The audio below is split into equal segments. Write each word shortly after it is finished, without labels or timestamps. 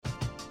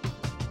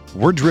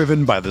We're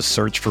driven by the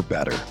search for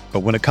better. But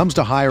when it comes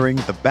to hiring,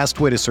 the best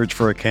way to search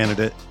for a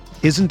candidate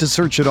isn't to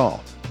search at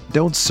all.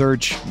 Don't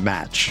search,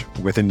 match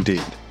with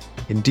Indeed.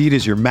 Indeed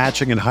is your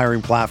matching and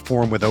hiring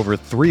platform with over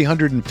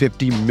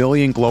 350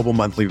 million global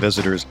monthly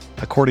visitors,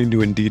 according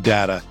to Indeed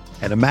data,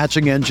 and a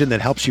matching engine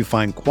that helps you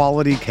find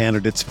quality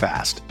candidates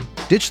fast.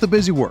 Ditch the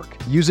busy work.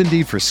 Use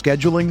Indeed for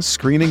scheduling,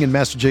 screening, and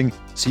messaging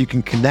so you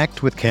can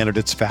connect with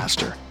candidates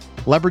faster.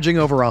 Leveraging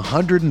over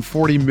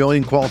 140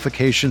 million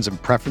qualifications and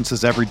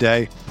preferences every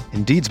day,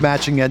 Indeed's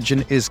matching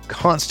engine is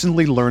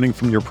constantly learning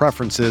from your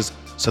preferences,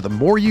 so the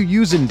more you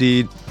use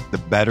Indeed, the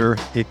better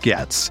it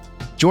gets.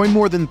 Join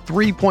more than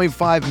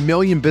 3.5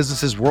 million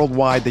businesses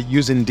worldwide that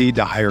use Indeed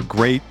to hire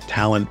great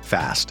talent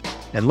fast.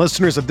 And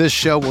listeners of this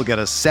show will get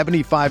a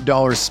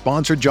 $75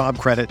 sponsored job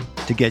credit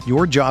to get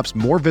your jobs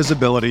more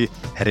visibility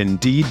at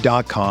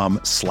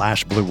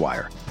Indeed.com/Blue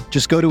Wire.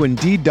 Just go to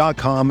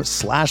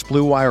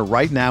Indeed.com/Blue Wire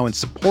right now and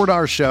support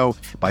our show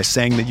by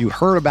saying that you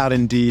heard about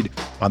Indeed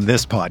on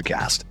this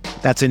podcast.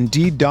 That's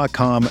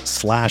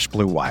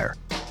Indeed.com/Blue Wire.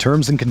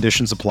 Terms and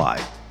conditions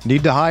apply.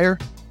 Need to hire?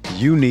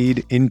 You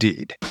need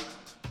Indeed.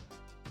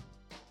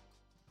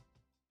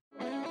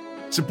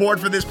 Support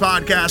for this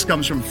podcast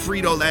comes from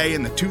Frito-Lay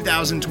and the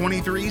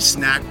 2023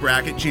 Snack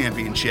Bracket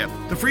Championship.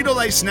 The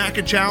Frito-Lay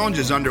Snack Challenge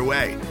is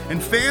underway,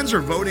 and fans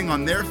are voting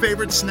on their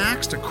favorite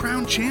snacks to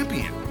crown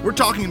champion. We're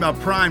talking about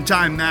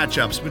prime-time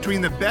matchups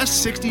between the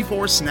best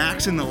 64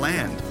 snacks in the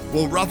land.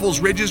 Will Ruffles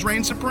Ridges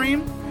reign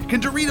supreme?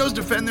 Can Doritos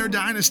defend their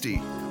dynasty?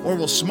 Or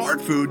will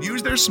Smart Food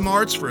use their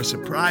smarts for a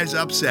surprise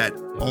upset?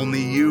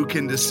 Only you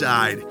can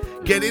decide.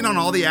 Get in on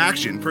all the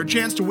action for a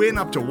chance to win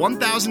up to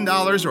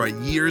 $1,000 or a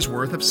year's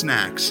worth of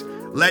snacks.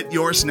 Let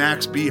your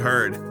snacks be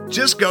heard.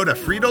 Just go to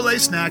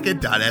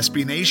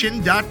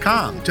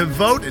fritolaysnacket.sbnation.com to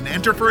vote and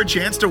enter for a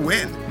chance to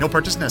win. No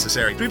purchase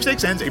necessary.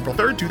 Sweepstakes ends April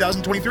 3rd,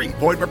 2023.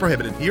 Void where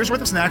prohibited. Year's worth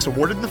of snacks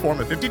awarded in the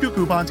form of 52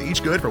 coupons,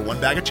 each good for one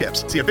bag of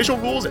chips. See official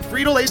rules at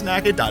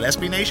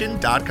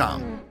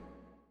fritolaysnacket.sbnation.com.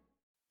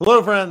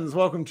 Hello, friends.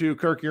 Welcome to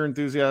Kirk Your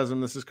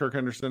Enthusiasm. This is Kirk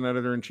Henderson,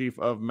 editor-in-chief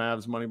of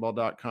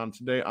MavsMoneyball.com.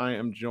 Today, I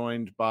am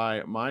joined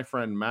by my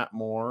friend Matt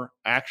Moore,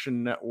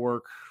 Action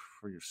Network.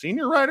 Are you a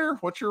senior writer?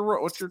 What's your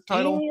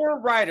title? Senior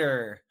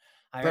writer.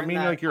 Does that mean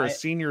like you're a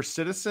senior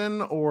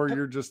citizen, or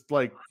you're just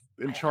like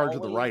in charge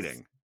of the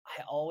writing?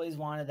 I always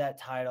wanted that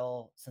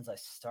title since I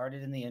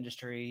started in the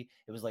industry.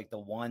 It was like the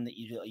one that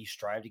you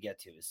strive to get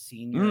to is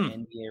senior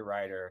NBA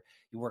writer.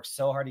 You work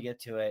so hard to get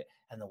to it.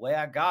 And the way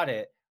I got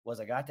it was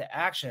I got to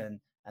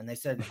Action and I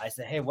said,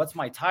 hey, what's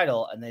my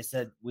title? And they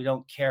said, we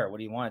don't care. What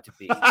do you want it to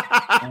be?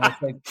 And I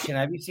said, can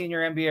I be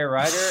senior NBA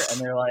writer? And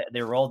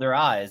they rolled their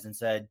eyes and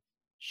said,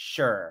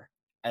 sure.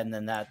 And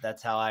then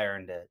that's how I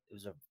earned it. It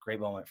was a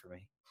great moment for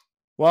me.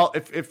 Well,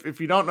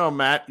 if you don't know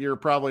Matt, you're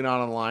probably not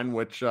online,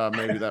 which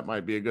maybe that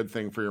might be a good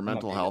thing for your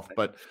mental health.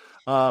 But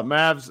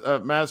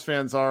Mavs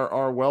fans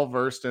are well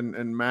versed,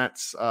 and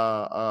Matt's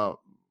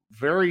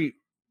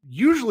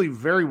usually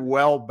very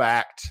well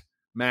backed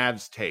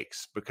Mavs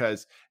takes,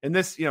 because in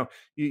this,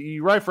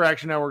 you write for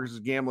Action Network, is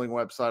a gambling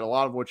website. A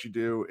lot of what you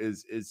do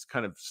is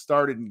kind of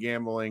started in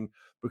gambling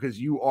because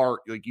you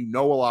are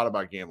know a lot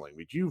about gambling,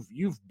 but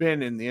you've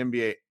been in the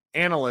NBA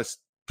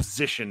analyst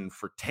position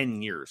for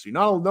 10 years. You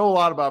know a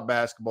lot about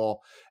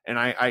basketball. And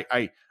I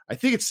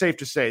think it's safe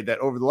to say that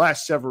over the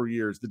last several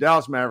years, the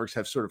Dallas Mavericks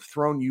have sort of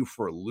thrown you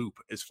for a loop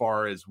as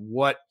far as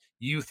what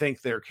you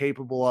think they're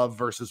capable of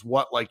versus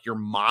what like your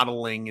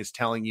modeling is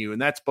telling you.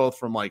 And that's both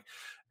from like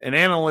an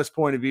analyst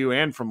point of view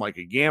and from like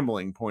a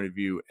gambling point of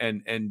view.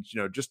 And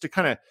just to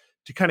kind of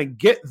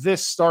get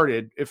this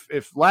started,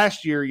 if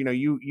last year,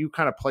 you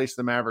kind of placed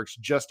the Mavericks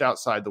just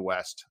outside the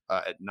West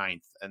at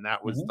 9th, and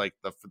that was like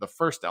the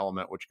first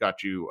element, which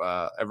got you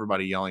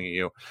everybody yelling at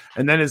you.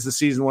 And then as the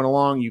season went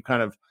along, you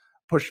kind of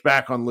pushed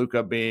back on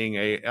Luka being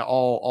a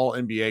all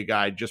NBA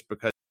guy just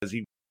because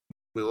he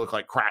looked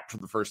like crap for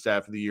the first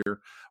half of the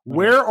year.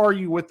 Where are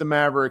you with the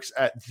Mavericks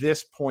at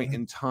this point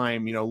in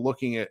time,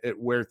 looking at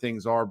where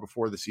things are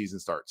before the season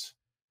starts?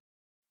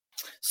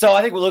 So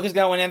I think Luka's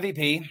going to win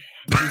MVP.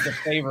 He's the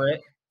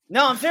favorite.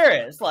 No, I'm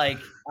serious.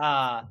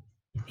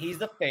 He's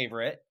the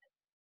favorite.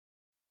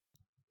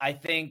 I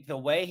think the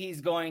way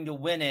he's going to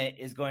win it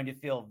is going to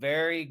feel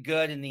very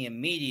good in the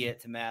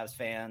immediate to Mavs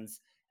fans.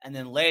 And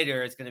then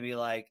later it's going to be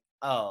like,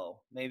 oh,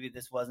 maybe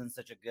this wasn't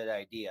such a good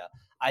idea.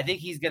 I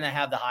think he's going to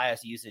have the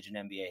highest usage in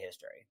NBA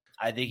history.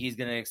 I think he's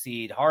going to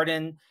exceed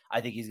Harden.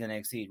 I think he's going to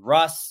exceed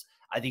Russ.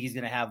 I think he's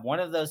going to have one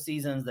of those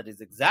seasons that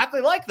is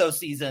exactly like those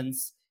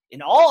seasons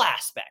in all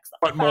aspects.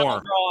 But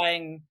more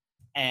drawing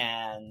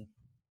and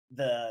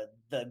the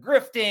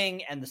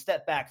grifting and the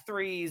step back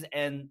threes.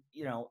 And,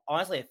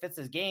 honestly, it fits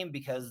his game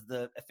because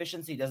the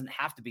efficiency doesn't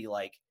have to be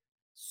like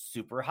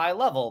super high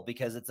level,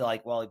 because it's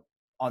like, well,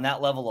 on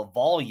that level of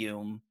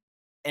volume,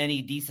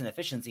 any decent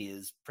efficiency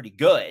is pretty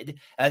good.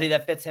 And I think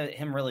that fits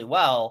him really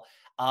well.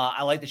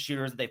 I like the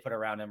shooters that they put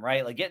around him,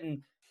 right? Like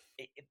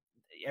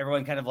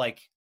everyone kind of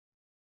like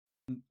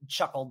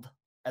chuckled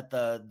at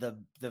the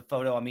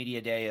photo on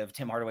media day of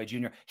Tim Hardaway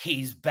Jr.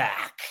 He's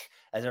back,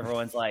 as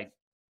everyone's like,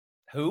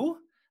 who?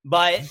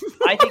 But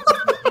I think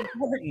he's really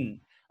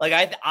important.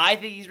 Like, I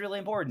think he's really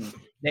important.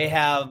 They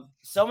have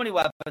so many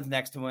weapons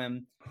next to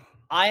him.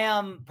 I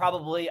am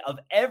probably, of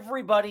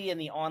everybody in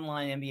the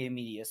online NBA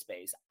media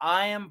space,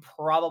 I am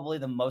probably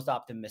the most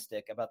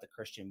optimistic about the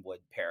Christian Wood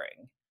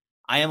pairing.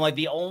 I am like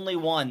the only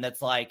one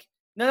that's like,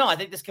 no, I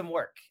think this can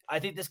work. I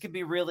think this could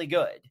be really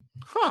good.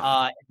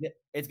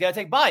 It's going to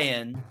take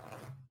buy-in,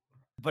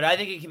 but I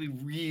think it can be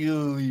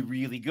really,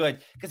 really good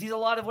because he's a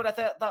lot of what I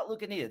thought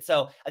Luka needed.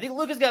 So I think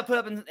Luka's got to put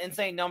up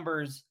insane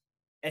numbers,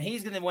 and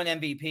he's going to win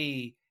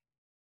MVP.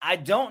 I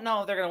don't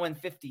know if they're going to win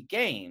 50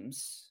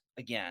 games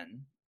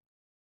again,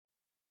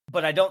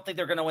 but I don't think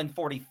they're going to win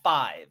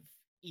 45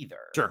 either.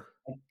 Sure.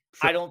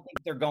 I don't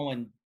think they're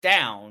going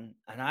down,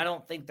 and I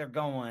don't think they're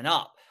going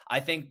up. I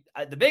think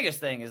the biggest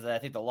thing is that I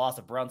think the loss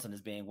of Brunson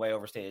is being way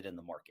overstated in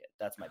the market.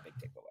 That's my big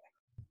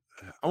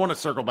takeaway. I want to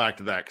circle back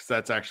to that because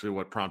that's actually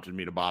what prompted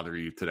me to bother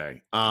you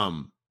today.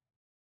 The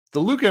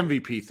Luka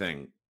MVP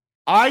thing,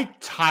 I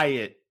tie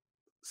it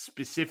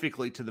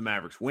specifically to the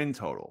Mavericks win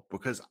total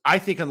because I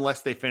think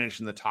unless they finish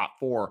in the top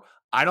 4,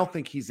 I don't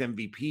think he's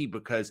MVP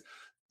because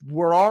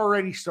we're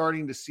already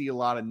starting to see a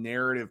lot of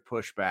narrative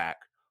pushback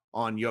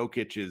on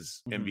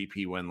Jokic's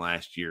MVP win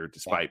last year,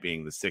 despite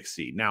being the 6th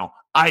seed. Now,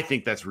 I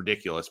think that's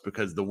ridiculous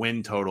because the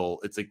win total,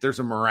 it's like there's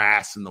a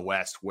morass in the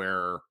West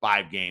where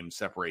 5 games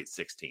separate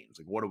 6 teams.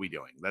 Like, what are we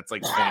doing? That's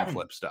like coin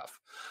flip stuff.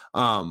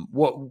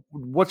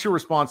 What's your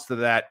response to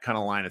that kind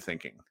of line of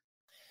thinking?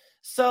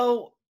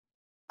 So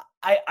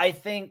I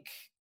think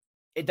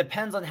it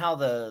depends on how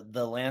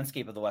the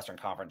landscape of the Western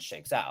Conference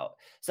shakes out.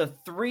 So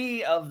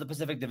 3 of the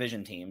Pacific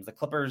Division teams, the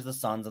Clippers, the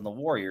Suns, and the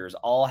Warriors,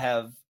 all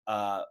have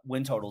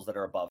win totals that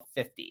are above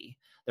 50.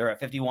 They're at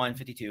 51,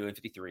 52, and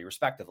 53,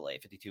 respectively.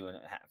 51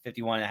 and a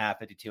half,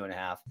 52 and a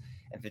half,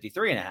 and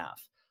 53 and a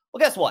half. Well,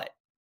 guess what?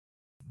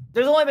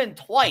 There's only been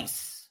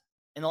twice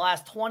in the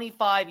last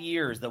 25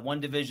 years that one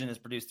division has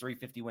produced 3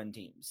 50-win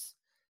teams.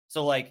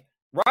 So, like,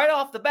 right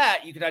off the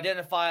bat, you can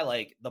identify,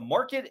 like, the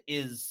market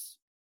is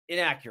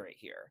inaccurate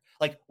here.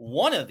 Like,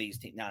 one of these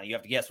teams, now you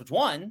have to guess which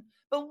one,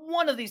 but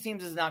one of these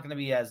teams is not going to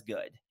be as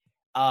good.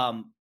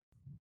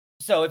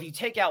 So if you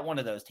take out one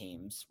of those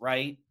teams,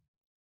 right,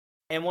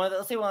 and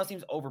let's say one of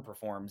those teams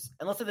overperforms,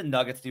 and let's say the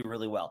Nuggets do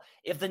really well.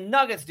 If the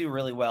Nuggets do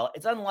really well,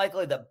 it's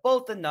unlikely that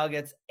both the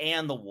Nuggets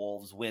and the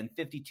Wolves win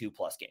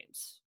 52-plus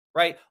games,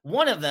 right?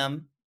 One of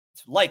them,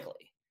 it's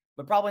likely,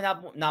 but probably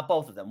not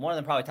both of them. One of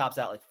them probably tops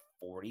out like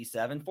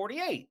 47,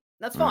 48.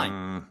 That's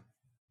fine.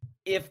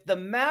 If the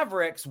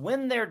Mavericks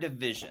win their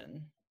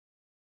division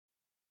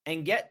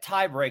and get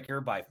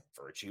tiebreaker by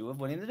virtue of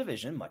winning the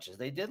division, much as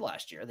they did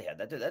last year, they had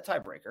that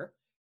tiebreaker,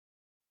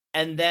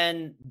 and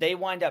then they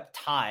wind up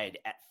tied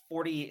at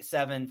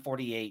 47,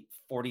 48,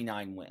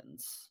 49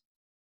 wins,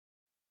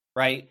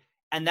 right?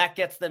 And that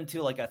gets them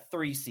to like a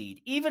 3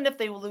 seed. Even if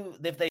they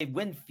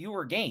win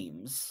fewer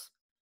games,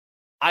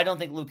 I don't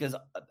think Luka's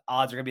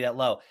odds are going to be that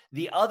low.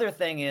 The other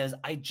thing is,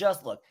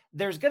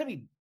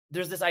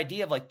 there's this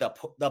idea of like the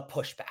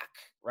pushback,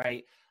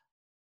 right?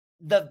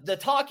 The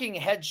talking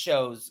head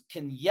shows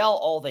can yell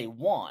all they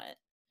want,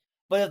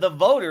 but the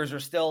voters are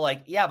still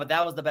like, yeah, but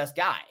that was the best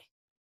guy.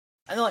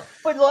 And they're like,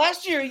 but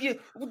last year,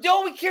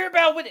 we care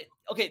about what it.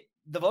 Okay,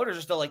 the voters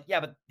are still like, yeah,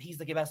 but he's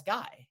the best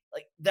guy.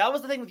 Like, that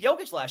was the thing with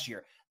Jokic last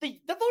year. The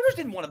voters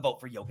didn't want to vote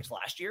for Jokic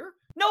last year.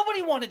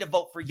 Nobody wanted to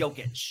vote for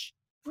Jokic.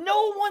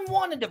 No one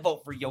wanted to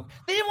vote for Jokic.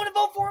 They didn't want to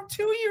vote for him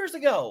 2 years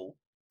ago.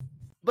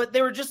 But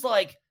they were just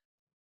like,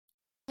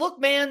 look,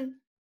 man,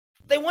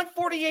 they won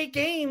 48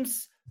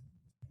 games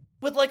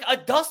with like a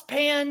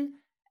dustpan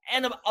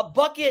and a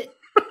bucket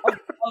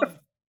of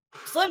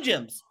Slim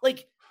Jims.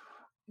 Like,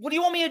 what do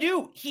you want me to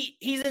do?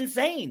 He's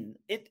insane.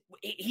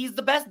 He's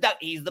the best.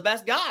 He's the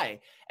best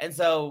guy. And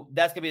so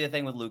that's gonna be the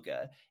thing with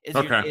Luka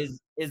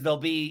is they'll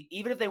be,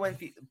 even if they win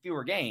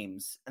fewer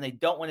games and they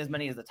don't win as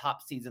many as the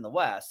top seeds in the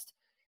West,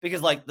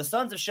 because like the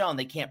Suns have shown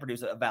they can't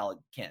produce a valid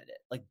candidate.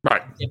 Like,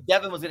 right. If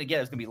Devin was going to get it,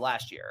 it was going to be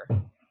last year,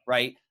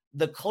 right?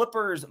 The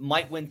Clippers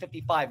might win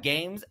 55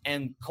 games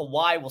and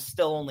Kawhi will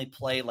still only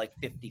play like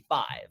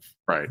 55.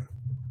 Right.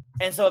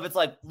 And so if it's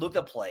like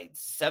Luka played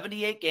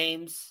 78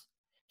 games,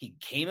 he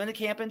came into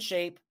camp in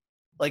shape.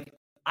 Like,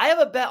 I have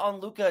a bet on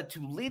Luka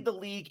to lead the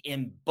league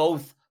in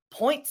both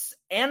points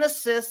and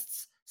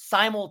assists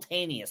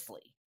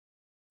simultaneously.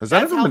 Has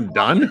that ever been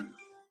done?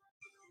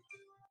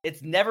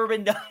 It's never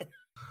been done.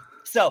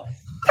 So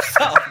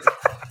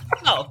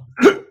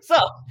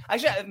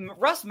actually,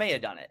 Russ may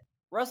have done it.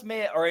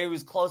 Or he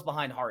was close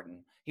behind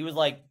Harden. He was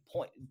like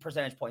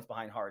percentage points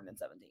behind Harden in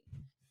 17.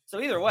 So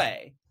either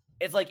way,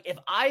 it's like, if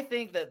I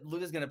think that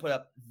Luka's going to put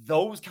up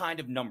those kind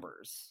of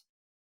numbers,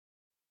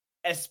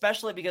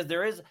 especially because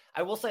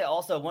I will say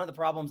also one of the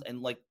problems,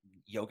 and like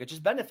Jokic has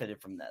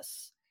benefited from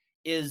this,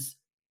 is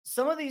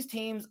some of these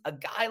teams, a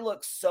guy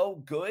looks so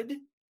good,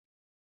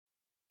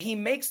 he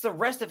makes the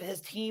rest of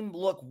his team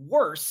look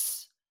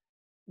worse,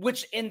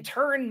 which in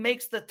turn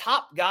makes the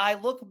top guy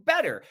look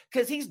better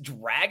because he's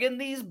dragging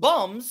these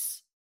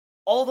bums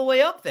all the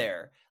way up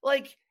there.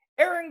 Like,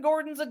 Aaron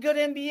Gordon's a good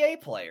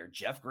NBA player.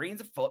 Jeff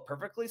Green's a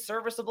perfectly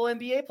serviceable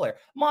NBA player.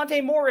 Monte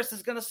Morris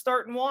is going to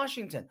start in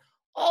Washington.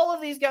 All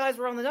of these guys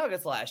were on the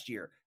Nuggets last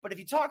year. But if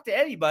you talk to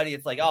anybody,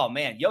 it's like, oh,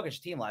 man, Jokic's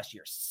team last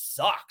year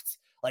sucked.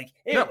 Like,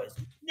 it was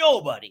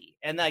nobody.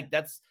 And like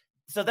that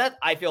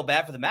I feel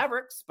bad for the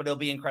Mavericks, but it'll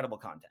be incredible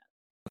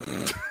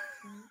content.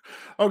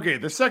 Okay,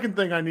 the second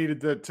thing I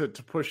needed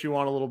to push you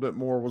on a little bit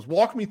more was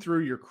walk me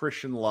through your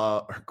Christian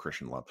Wood,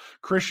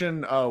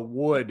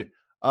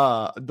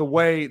 the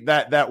way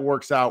that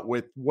works out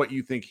with what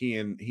you think he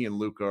and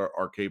Luka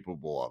are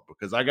capable of.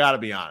 Because I got to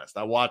be honest,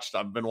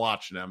 I've been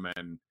watching him,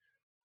 and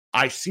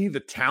I see the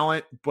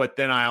talent, but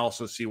then I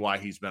also see why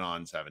he's been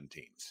on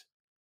 17s.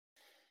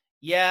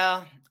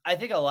 Yeah, I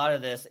think a lot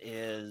of this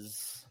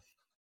is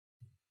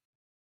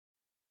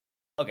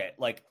okay.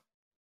 Like,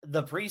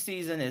 the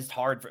preseason is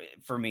hard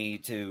for me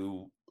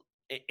to.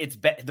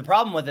 The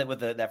problem with it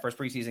with that first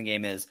preseason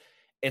game is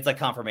it's like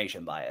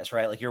confirmation bias,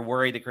 right? Like, you're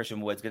worried that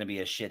Christian Wood's going to be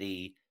a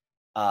shitty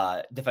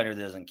defender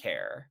that doesn't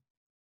care,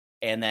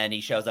 and then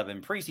he shows up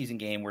in preseason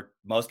game where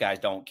most guys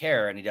don't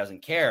care, and he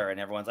doesn't care, and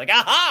everyone's like,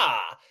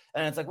 aha!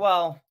 And it's like,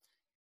 well,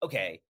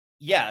 okay,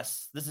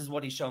 yes, this is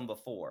what he's shown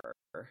before.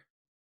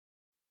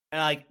 And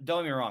like,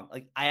 don't get me wrong,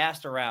 like, I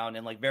asked around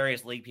and like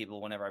various league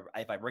people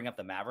if I bring up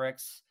the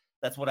Mavericks,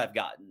 that's what I've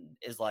gotten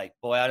is like,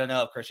 boy, I don't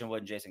know if Christian Wood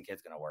and Jason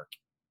Kidd's going to work.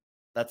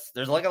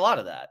 There's like a lot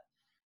of that.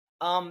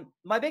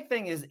 My big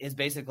thing is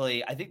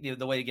basically, I think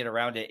the way to get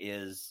around it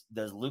is,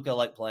 does Luka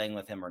like playing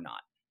with him or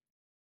not?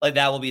 Like,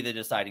 that will be the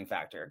deciding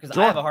factor. Because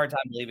sure. I have a hard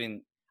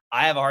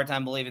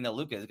time believing that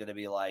Luka is going to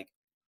be like,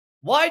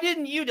 why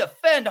didn't you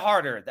defend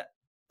harder?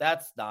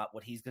 That's not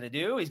what he's going to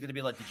do. He's going to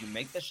be like, did you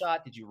make the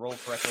shot? Did you roll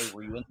correctly?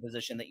 Were you in the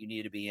position that you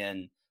needed to be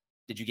in?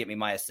 Did you get me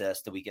my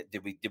assist?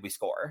 Did we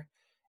score?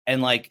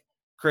 And like,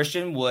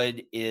 Christian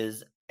Wood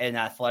is an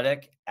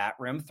athletic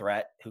at-rim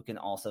threat who can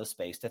also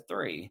space to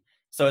three.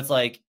 So it's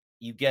like,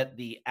 you get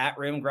the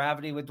at-rim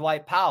gravity with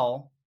Dwight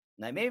Powell.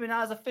 Now, maybe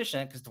not as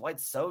efficient because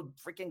Dwight's so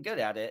freaking good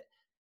at it,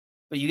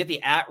 but you get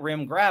the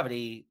at-rim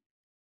gravity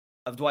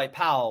of Dwight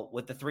Powell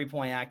with the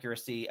three-point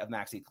accuracy of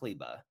Maxi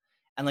Kleber.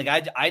 And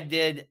like, I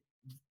did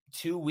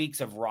 2 weeks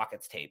of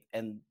Rockets tape,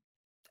 and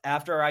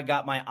after I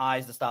got my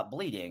eyes to stop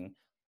bleeding,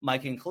 my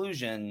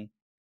conclusion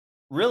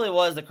really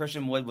was that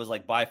Christian Wood was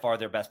like by far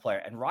their best player.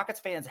 And Rockets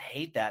fans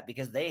hate that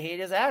because they hate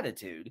his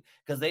attitude,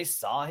 because they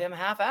saw him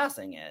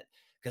half-assing it,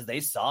 because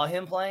they saw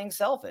him playing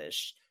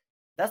selfish.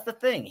 That's the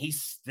thing.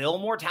 He's still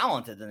more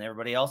talented than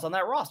everybody else on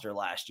that roster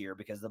last year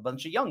because of a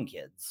bunch of young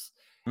kids.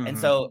 Mm-hmm. And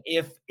so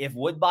if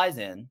Wood buys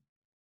in,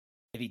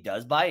 if he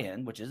does buy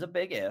in, which is a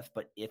big if,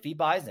 but if he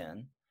buys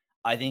in,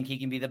 I think he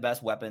can be the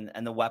best weapon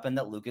and the weapon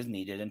that Luka's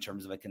needed in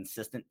terms of a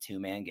consistent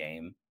two-man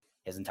game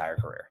his entire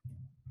career.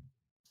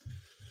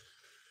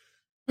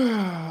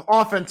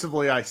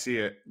 Offensively, I see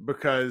it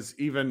because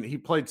even he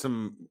played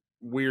some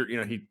weird,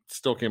 he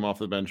still came off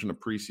the bench in a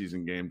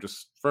preseason game.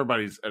 Just for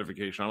everybody's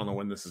edification, I don't know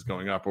when this is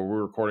going up, but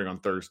we're recording on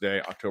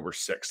Thursday, October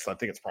 6th. I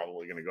think it's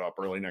probably going to go up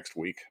early next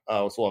week.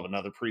 So we'll have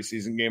another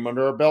preseason game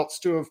under our belts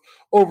to have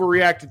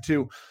overreacted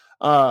to.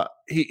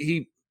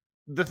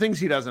 The things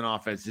he does in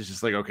offense is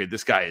just like, okay,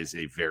 this guy is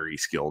a very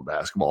skilled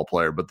basketball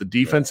player, but the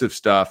defensive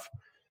stuff,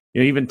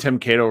 even Tim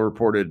Cato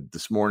reported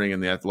this morning in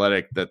The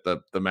Athletic that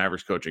the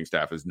Mavericks coaching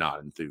staff is not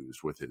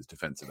enthused with his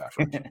defensive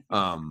effort.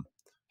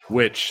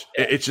 Which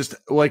it's just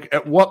like,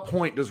 at what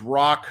point does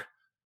Rock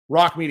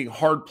meeting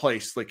hard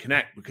place like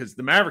connect? Because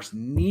the Mavericks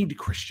need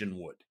Christian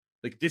Wood.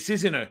 Like, this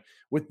isn't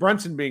with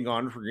Brunson being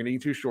gone, which we're getting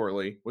to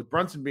shortly. With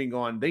Brunson being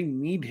gone, they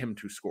need him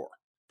to score.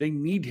 They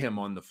need him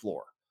on the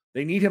floor.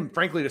 They need him,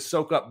 frankly, to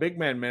soak up big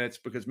man minutes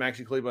because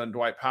Maxi Kleber and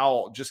Dwight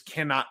Powell just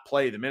cannot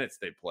play the minutes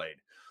they played.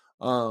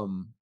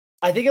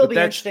 I think it'll be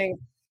interesting.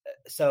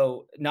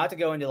 So, not to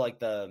go into like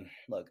the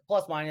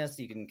plus minus,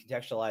 you can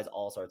contextualize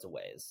all sorts of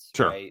ways,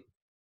 sure. Right?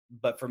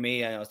 But for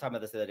me, and I was talking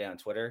about this the other day on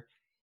Twitter,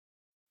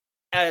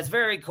 at its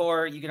very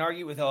core, you can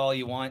argue with all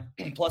you want.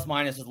 Plus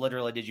minus is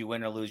literally, did you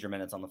win or lose your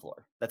minutes on the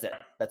floor? That's it.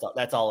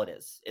 That's all it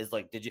is. Is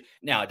like, did you?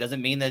 Now, it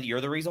doesn't mean that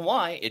you're the reason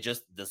why. It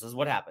just, this is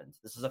what happened.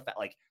 This is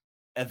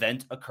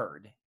event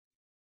occurred.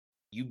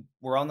 You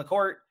were on the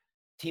court.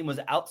 Team was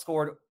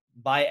outscored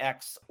by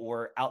X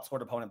or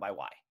outscored opponent by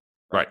Y.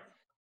 Right.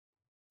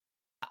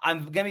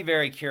 I'm going to be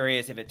very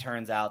curious if it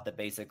turns out that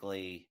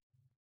basically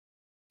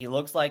he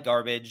looks like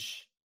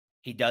garbage.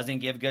 He doesn't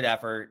give good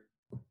effort.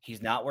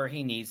 He's not where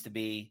he needs to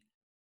be.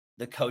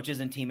 The coaches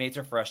and teammates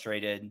are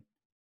frustrated.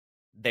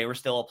 They were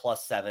still a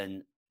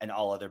 +7, and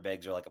all other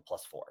bigs are like a +4.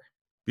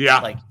 Yeah.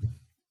 Like,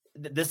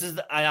 this is,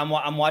 I'm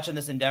watching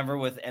this in Denver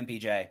with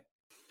MPJ,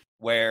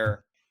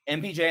 where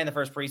MPJ in the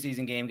first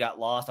preseason game got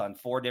lost on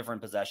 4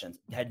 different possessions.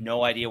 Had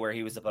no idea where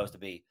he was supposed to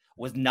be.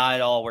 Was not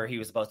at all where he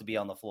was supposed to be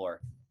on the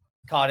floor.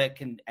 Caught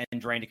it and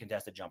drained a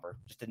contested jumper.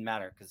 Just didn't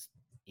matter because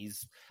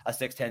he's a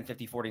 6'10",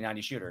 50, 40,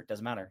 90 shooter. It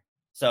doesn't matter.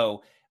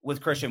 So with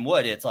Christian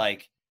Wood, it's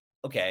like,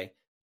 okay,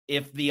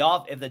 if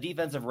the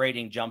defensive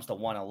rating jumps to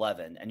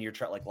 111 and you're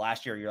like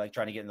last year, you're like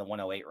trying to get in the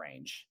 108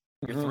 range,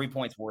 you're 3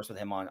 points worse with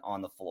him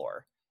on the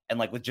floor. And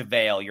like with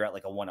JaVale, you're at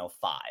like a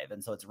 105.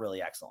 And so it's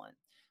really excellent.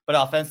 But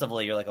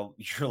offensively, you're like a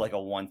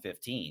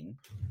 115.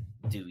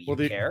 Do you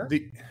care?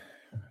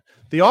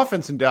 The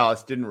offense in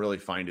Dallas didn't really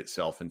find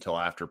itself until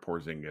after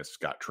Porzingis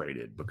got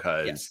traded,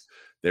 because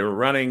they were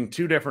running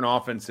two different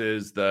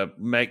offenses: the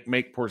make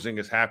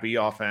Porzingis happy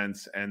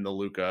offense and the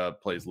Luka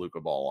plays Luka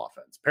ball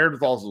offense, paired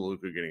with also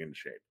Luka getting into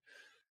shape.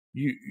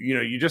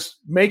 You just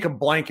make a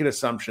blanket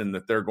assumption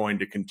that they're going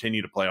to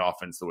continue to play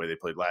offense the way they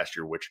played last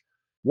year, which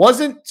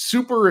wasn't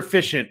super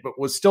efficient, but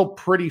was still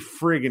pretty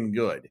friggin'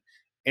 good.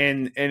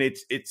 And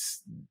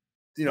it's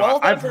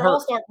I've heard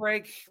All-Star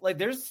break, like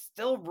there's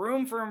still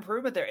room for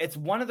improvement there. It's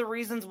one of the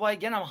reasons why,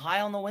 again, I'm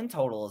high on the win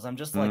totals. I'm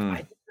just like, I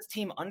think this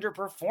team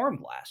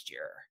underperformed last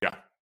year. Yeah. I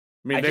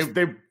mean, they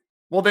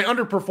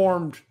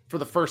underperformed for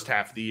the first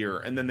half of the year,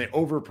 and then they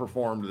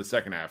overperformed the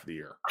second half of the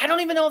year. I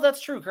don't even know if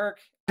that's true, Kirk.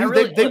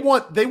 Dude, they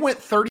went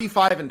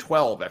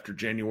 35-12 after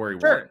January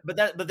 1.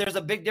 But there's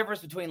a big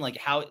difference between like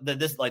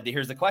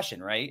here's the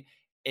question, right?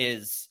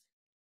 Is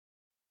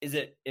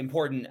it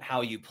important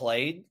how you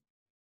played,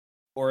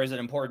 or is it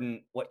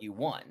important what you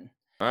won?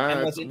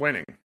 It's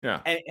winning. Yeah.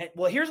 And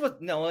here's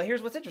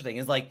what's interesting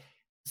is like,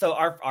 so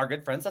our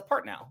good friend Seth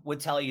Partnow would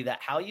tell you that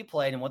how you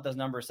played and what those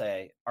numbers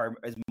say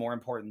is more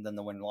important than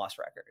the win-loss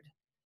record.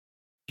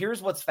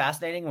 Here's what's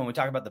fascinating when we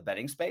talk about the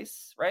betting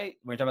space, right?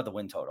 When we talk about the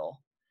win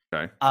total.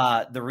 Okay.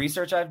 The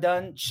research I've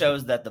done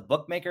shows that the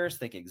bookmakers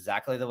think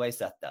exactly the way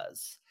Seth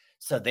does.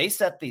 So they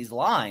set these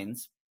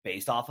lines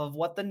based off of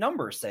what the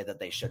numbers say that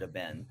they should have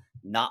been,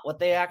 not what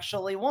they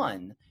actually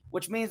won,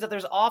 which means that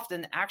there's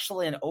often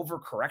actually an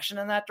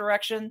overcorrection in that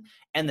direction.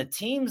 And the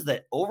teams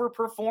that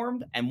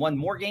overperformed and won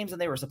more games than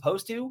they were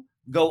supposed to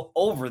go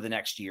over the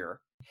next year.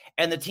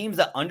 And the teams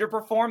that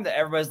underperformed, that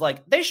everybody's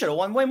like, they should have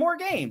won way more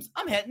games,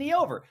 I'm hitting the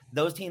over,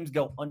 those teams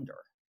go under.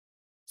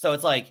 So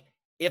it's like,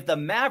 if the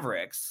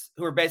Mavericks,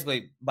 who are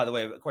basically, by the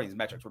way, according to these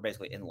metrics, were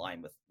basically in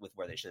line with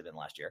where they should have been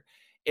last year.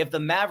 If the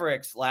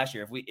Mavericks last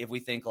year, if we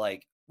think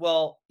like,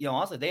 well,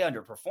 honestly, they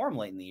underperformed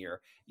late in the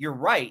year, you're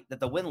right that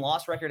the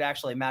win-loss record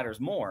actually matters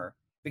more,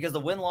 because the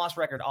win-loss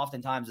record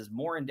oftentimes is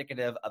more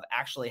indicative of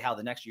actually how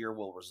the next year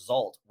will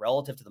result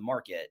relative to the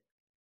market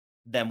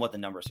than what the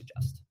numbers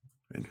suggest.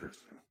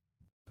 Interesting.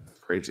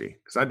 Crazy,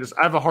 because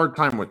I have a hard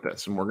time with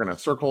this, and we're going to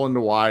circle into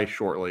why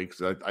shortly,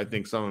 because I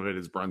think some of it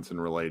is Brunson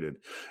related,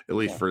 at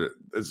least for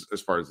as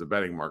far as the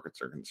betting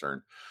markets are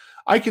concerned.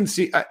 I can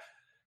see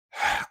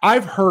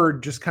I've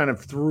heard just kind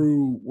of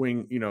through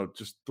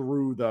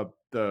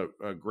the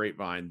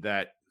grapevine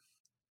that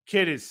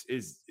Kid is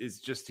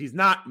just, he's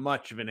not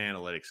much of an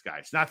analytics guy.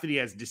 It's not that he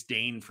has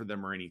disdain for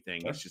them or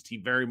anything. It's just he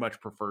very much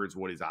prefers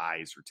what his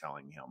eyes are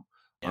telling him.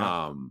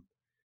 Yeah.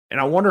 And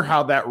I wonder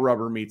how that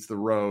rubber meets the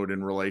road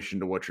in relation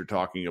to what you're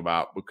talking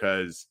about,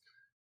 because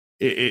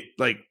it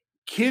like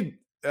Kid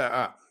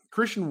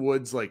Christian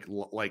Wood's like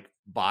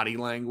body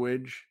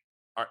language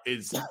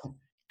is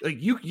like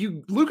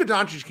you Luka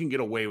Doncic can get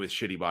away with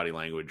shitty body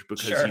language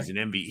because he's an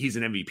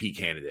MVP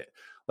candidate.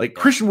 Like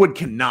Christian Wood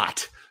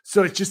cannot.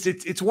 So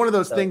it's one of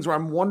those things where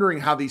I'm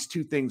wondering how these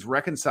two things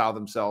reconcile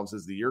themselves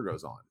as the year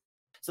goes on.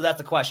 So that's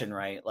the question,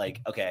 right?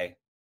 Like, okay,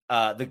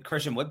 the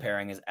Christian Wood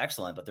pairing is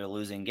excellent, but they're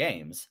losing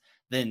games.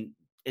 Then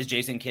is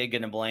Jason Kidd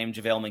going to blame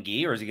JaVale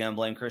McGee, or is he going to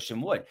blame Christian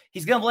Wood?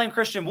 He's going to blame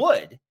Christian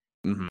Wood.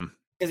 Mm-hmm.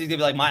 Because he's going to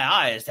be like, my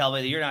eyes tell me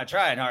that you're not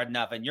trying hard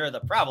enough and you're the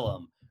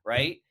problem,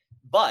 right?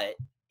 But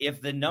if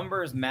the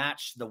numbers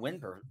match the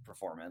win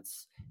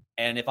performance,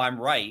 and if I'm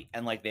right,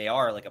 and like they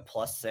are like a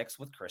 +6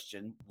 with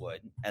Christian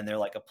Wood, and they're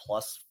like a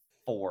 +4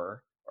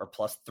 or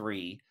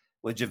 +3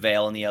 with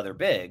JaVale and the other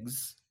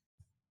bigs,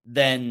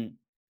 then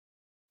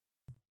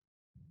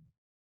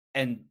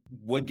and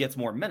Wood gets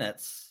more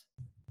minutes,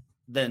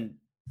 then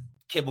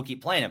Kidd will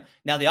keep playing him.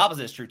 Now, the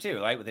opposite is true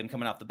too, right? With him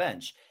coming off the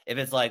bench. If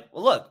it's like,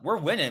 well, look, we're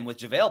winning with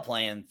JaVale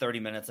playing 30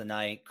 minutes a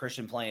night,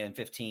 Christian playing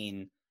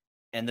 15,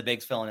 and the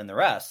bigs filling in the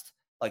rest,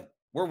 like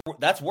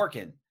that's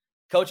working.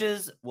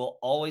 Coaches will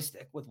always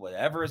stick with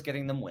whatever is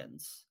getting them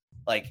wins.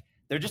 Like,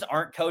 there just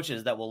aren't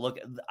coaches that will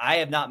I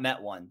have not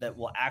met one that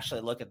will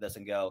actually look at this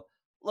and go,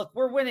 look,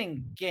 we're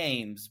winning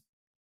games,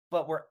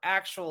 but we're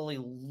actually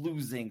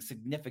losing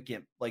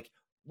significant, like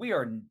we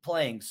are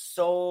playing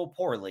so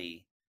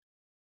poorly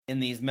in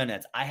these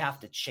minutes. I have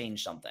to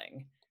change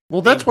something.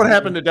 Well, that's what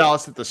happened to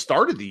Dallas at the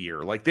start of the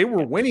year. Like, they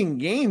were winning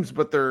games,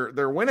 but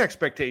their win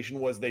expectation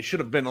was they should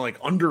have been like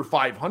under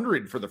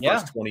 500 for the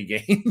first 20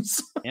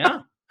 games. Yeah.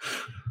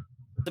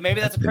 So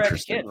maybe that's a credit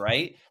to Kidd,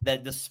 right?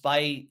 That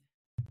despite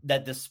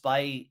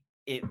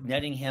it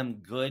netting him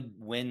good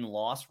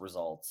win-loss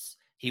results,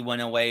 he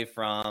went away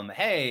from,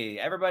 hey,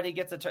 everybody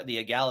gets the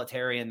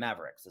egalitarian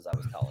Mavericks, as I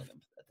was calling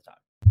them at the time.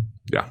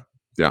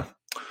 Yeah.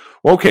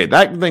 Okay,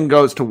 that then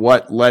goes to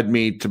what led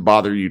me to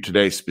bother you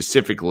today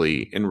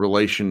specifically in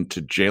relation to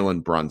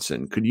Jalen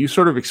Brunson. Could you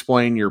sort of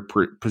explain your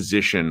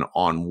position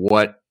on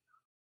what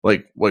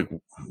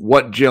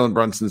Jalen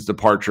Brunson's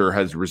departure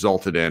has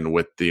resulted in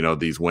with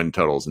these win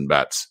totals and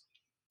bets?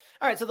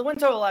 All right, so the win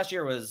total last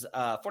year was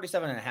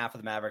 47.5 for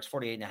the Mavericks,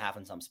 48.5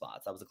 in some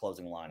spots. That was the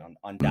closing line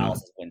on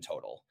Dallas's win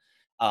total.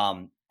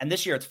 And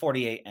this year it's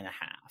 48.5.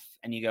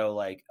 And you go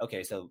like,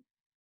 okay, so,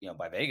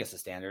 by Vegas'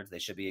 standards, they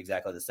should be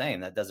exactly the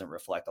same. That doesn't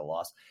reflect a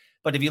loss.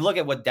 But if you look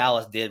at what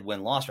Dallas did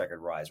when loss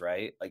record wise,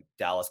 right? Like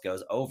Dallas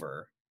goes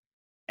over.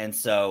 And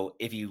so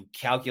if you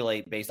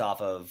calculate based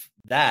off of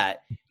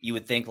that, you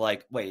would think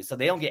like, wait, so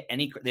they don't get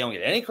any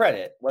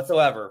credit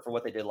whatsoever for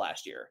what they did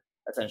last year,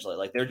 essentially.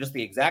 Like they're just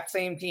the exact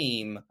same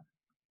team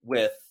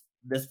with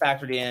this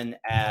factored in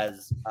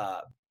as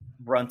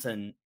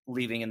Brunson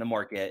leaving in the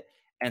market.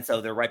 And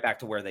so they're right back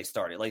to where they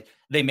started. Like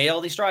they made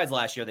all these strides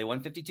last year. They won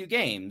 52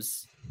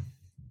 games.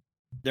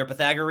 Their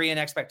Pythagorean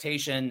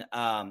expectation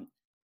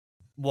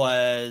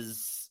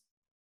was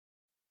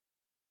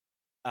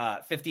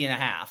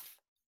 50.5.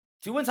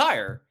 2 wins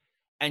higher,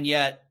 and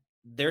yet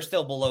they're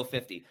still below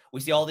 50.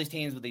 We see all these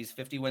teams with these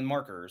 50-win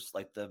markers,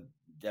 like the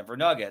Denver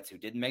Nuggets, who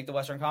didn't make the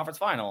Western Conference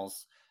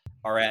Finals,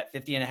 are at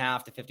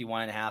 50.5 to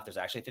 51.5. There's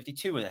actually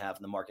 52.5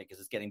 in the market because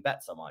it's getting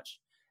bet so much.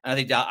 And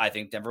I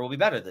think Denver will be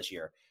better this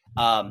year.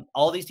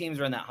 All these teams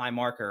are in that high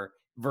marker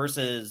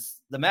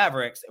versus the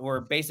Mavericks, who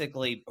are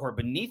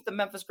beneath the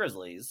Memphis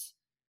Grizzlies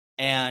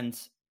and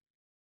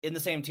in the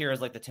same tier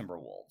as like the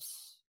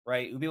Timberwolves,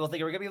 right? Who people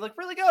think are going to be like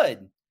really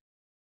good,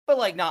 but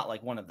like not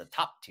like one of the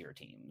top tier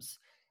teams.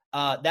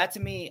 That to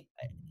me,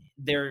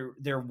 there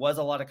was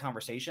a lot of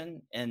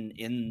conversation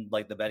in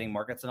like the betting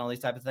markets and all these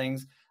type of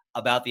things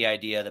about the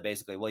idea that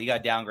basically, well, you got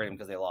to downgrade them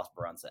because they lost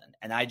Brunson.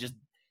 And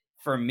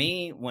for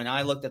me, when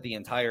I looked at the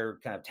entire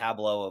kind of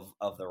tableau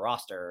of the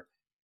roster,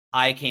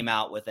 I came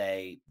out with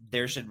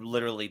there should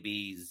literally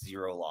be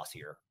 0 loss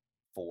here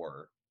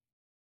for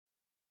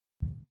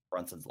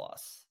Brunson's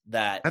loss.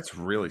 That's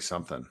really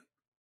something.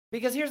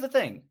 Because here's the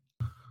thing.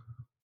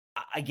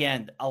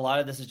 Again, a lot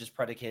of this is just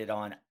predicated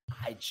on,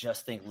 I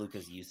just think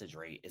Luka's usage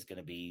rate is going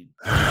to be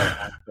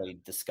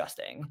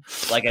disgusting.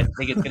 Like, I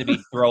think it's going to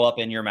be throw up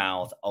in your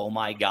mouth. Oh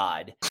my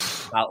God.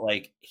 About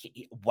like,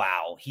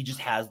 he just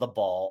has the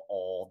ball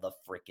all the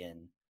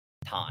freaking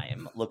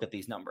time. Look at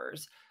these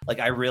numbers. Like,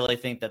 I really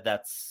think that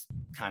that's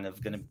kind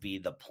of going to be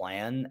the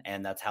plan,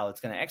 and that's how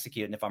it's going to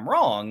execute. And if I'm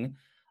wrong,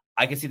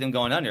 I can see them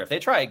going under. If they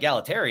try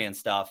egalitarian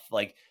stuff,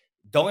 like,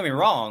 don't get me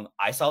wrong,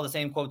 I saw the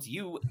same quotes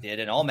you did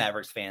and all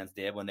Mavericks fans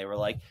did when they were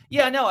like,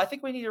 yeah, no, I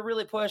think we need to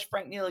really push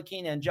Frank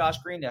Ntilikina and Josh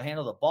Green to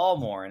handle the ball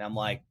more. And I'm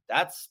like,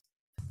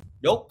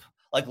 nope.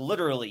 Like,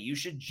 literally, you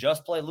should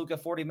just play Luka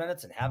 40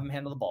 minutes and have him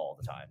handle the ball all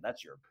the time.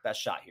 That's your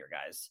best shot here,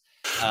 guys.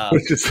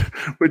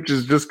 Which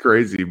is just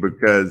crazy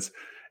because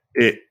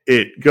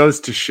it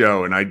goes to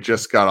show, and I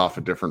just got off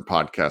a different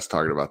podcast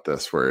talking about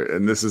this,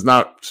 and this is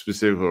not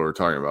specifically what we're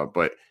talking about,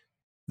 but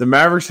the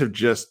Mavericks have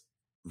just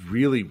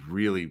really,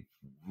 really,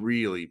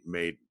 really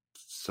made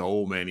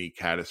so many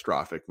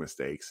catastrophic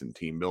mistakes in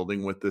team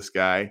building with this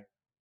guy,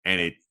 and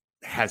it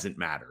hasn't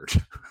mattered.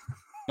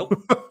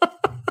 Nope.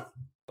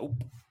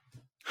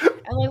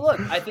 And like, look,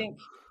 I think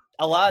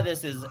a lot of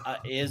this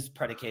is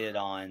predicated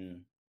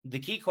on the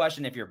key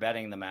question. If you're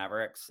betting the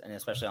Mavericks, and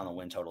especially on the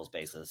win totals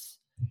basis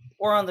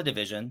or on the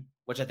division,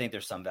 which I think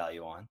there's some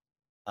value on,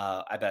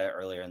 I bet it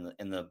earlier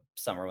in the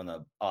summer when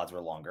the odds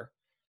were longer.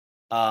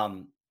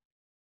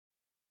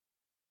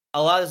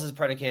 A lot of this is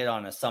predicated on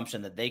an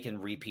assumption that they can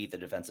repeat the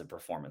defensive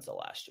performance of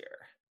last year,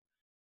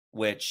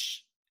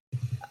 which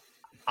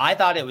I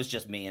thought it was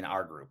just me in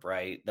our group,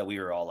 right? That we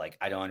were all like,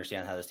 I don't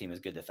understand how this team is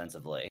good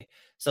defensively.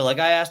 So like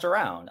I asked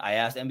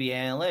NBA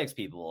analytics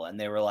people, and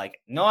they were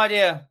like, no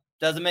idea.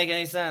 Doesn't make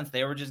any sense.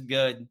 They were just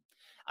good.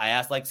 I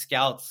asked like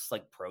scouts,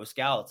 like pro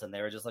scouts, and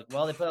they were just like,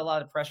 well, they put a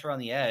lot of pressure on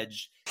the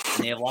edge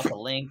and they have lots of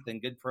length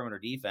and good perimeter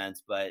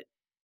defense, but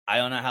I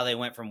don't know how they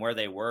went from where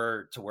they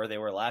were to where they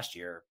were last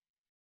year.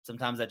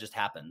 Sometimes that just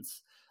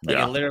happens. Like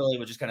It literally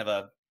was just kind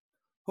of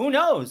who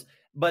knows?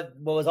 But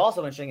what was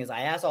also interesting is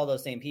I asked all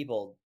those same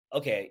people,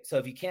 okay, so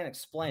if you can't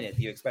explain it,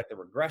 do you expect a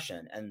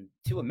regression? And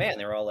to a man,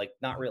 they were all like,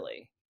 not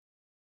really.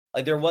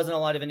 Like there wasn't a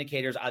lot of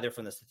indicators either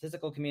from the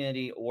statistical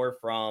community or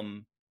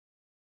from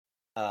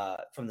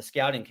the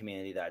scouting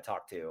community that I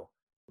talked to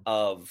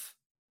of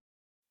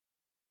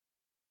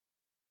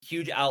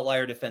huge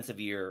outlier defensive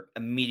year,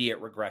 immediate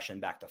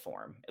regression back to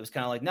form. It was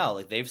kind of like, no,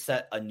 like they've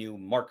set a new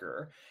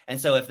marker. And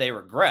so if they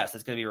regress,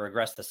 it's going to be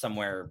regressed to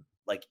somewhere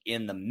like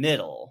in the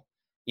middle.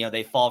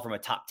 They fall from a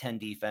top 10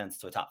 defense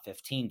to a top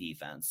 15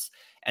 defense.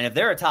 And if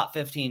they're a top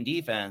 15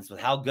 defense with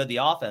how good the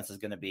offense is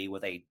going to be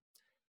with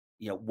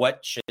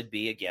what should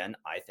be, again,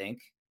 I think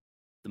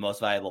the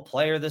most valuable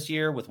player this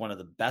year with one of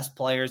the best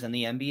players in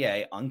the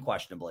NBA,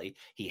 unquestionably,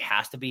 he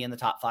has to be in the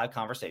top 5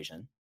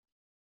 conversation.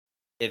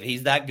 If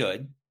he's that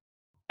good,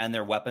 and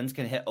their weapons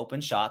can hit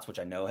open shots, which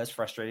I know has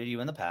frustrated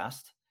you in the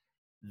past,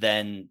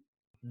 then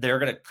they're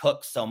going to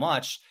cook so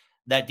much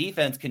that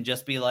defense can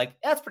just be like,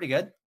 that's pretty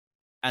good.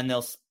 And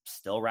they'll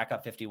still rack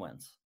up 50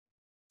 wins.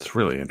 It's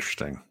really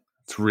interesting.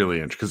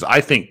 Because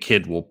I think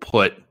Kidd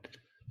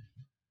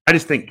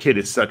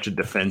is such a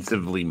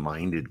defensively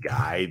minded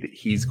guy that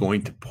he's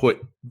going to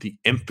put the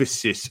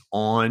emphasis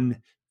on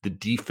the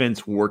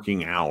defense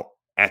working out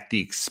at the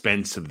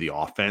expense of the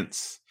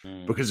offense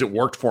because it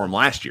worked for him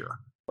last year.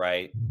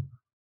 Right.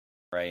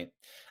 right?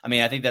 I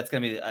mean, I think that's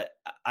going to be,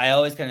 I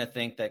always kind of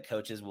think that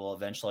coaches will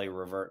eventually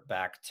revert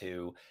back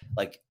to,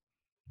 like,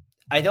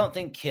 I don't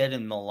think Kidd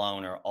and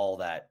Malone are all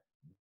that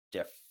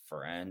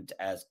different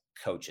as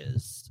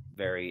coaches.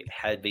 Very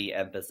heavy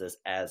emphasis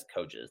as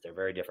coaches. They're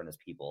very different as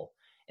people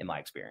in my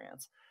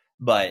experience.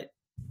 But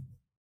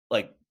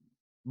like,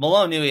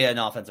 Malone knew he had an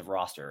offensive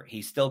roster.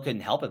 He still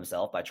couldn't help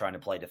himself by trying to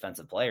play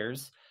defensive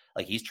players.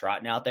 Like, he's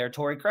trotting out there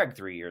Torrey Craig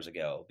 3 years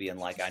ago, being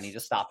like, I need a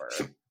stopper.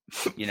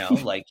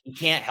 Like, he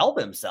can't help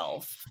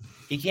himself.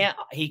 He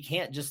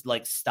can't just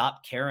like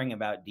stop caring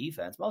about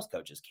defense. Most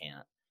coaches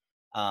can't.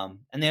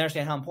 And they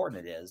understand how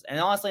important it is. And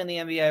honestly, in the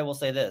NBA, I will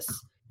say this.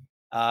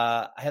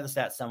 I have the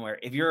stats somewhere.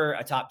 If you're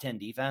a top 10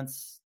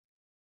 defense,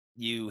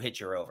 you hit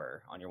your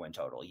over on your win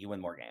total. You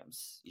win more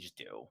games. You just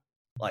do.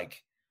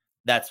 Like,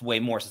 that's way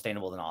more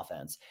sustainable than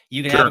offense.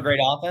 You can have a great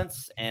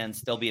offense and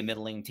still be a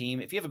middling team.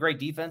 If you have a great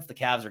defense, the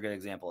Cavs are a good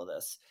example of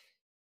this.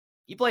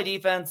 You play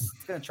defense,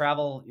 it's going to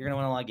travel. You're going to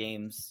win a lot of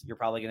games. You're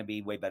probably going to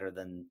be way better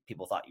than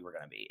people thought you were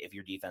going to be if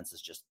your defense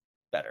is just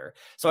better.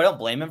 So I don't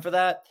blame him for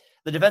that.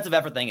 The defensive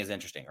effort thing is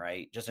interesting,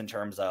 right? Just in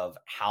terms of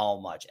how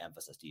much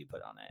emphasis do you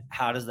put on it?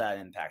 How does that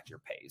impact your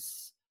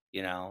pace?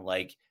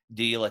 Like,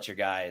 do you let your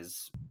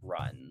guys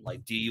run?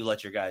 Like, do you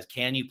let your guys,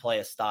 can you play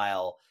a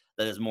style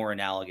that is more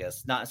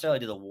analogous, not necessarily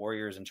to the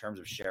Warriors in terms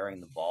of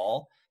sharing the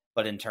ball,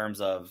 but in terms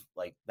of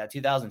like that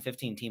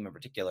 2015 team in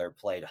particular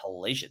played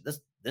hellacious.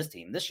 This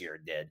team this year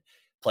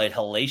played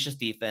hellacious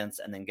defense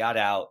and then got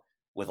out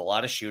with a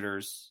lot of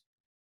shooters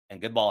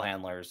and good ball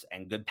handlers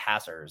and good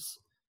passers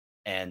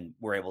and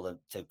were able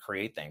to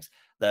create things.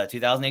 The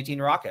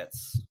 2018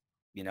 Rockets,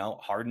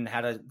 Harden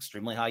had an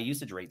extremely high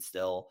usage rate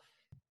still.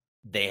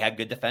 They had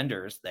good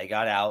defenders. They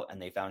got out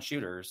and they found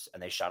shooters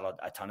and they shot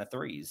a ton of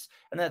threes.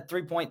 And that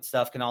 3-point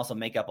stuff can also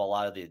make up a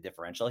lot of the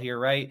differential here,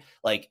 right?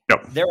 Like,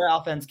 their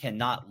offense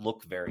cannot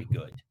look very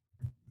good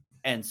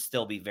and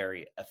still be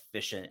very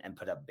efficient and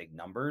put up big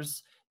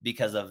numbers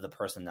because of the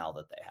personnel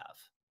that they have.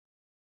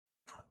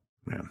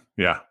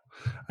 Yeah.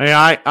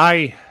 I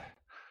mean,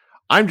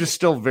 I'm just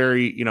still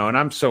very, and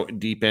I'm so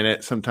deep in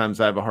it. Sometimes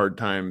I have a hard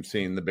time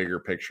seeing the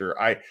bigger picture.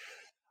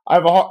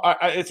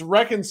 It's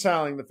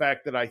reconciling the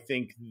fact that I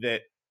think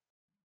that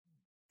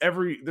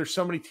there's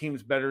so many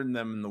teams better than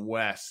them in the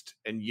West,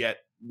 and yet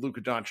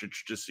Luka Doncic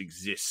just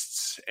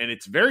exists. And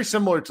it's very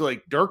similar to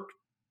like Dirk,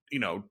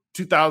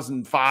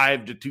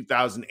 2005 to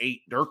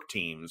 2008 Dirk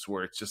teams,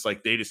 where it's just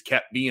like they just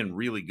kept being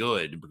really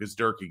good because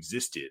Dirk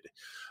existed.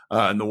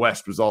 And the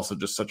West was also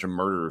just such a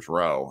murderer's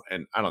row.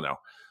 And I don't know.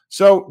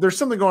 So there's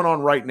something going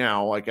on right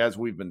now, like as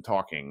we've been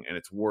talking, and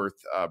it's worth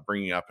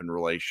bringing up in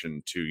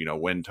relation to,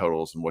 win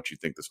totals and what you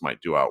think this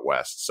might do out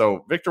West.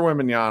 So Victor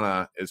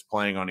Wembanyama is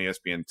playing on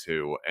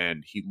ESPN2,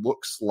 and he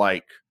looks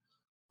like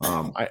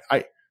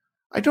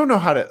I don't know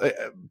how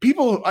to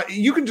people.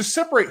 You can just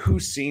separate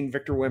who's seen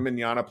Victor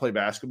Wembanyama play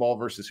basketball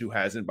versus who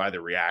hasn't by the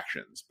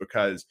reactions,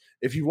 because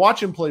if you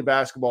watch him play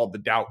basketball, the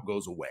doubt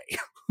goes away,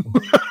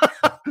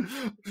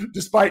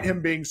 despite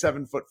him being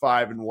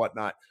 7'5" and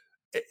whatnot.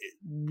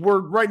 We're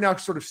right now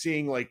sort of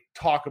seeing like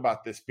talk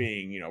about this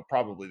being,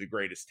 probably the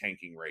greatest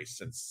tanking race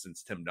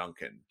since Tim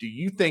Duncan. Do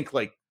you think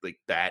like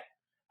that?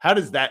 How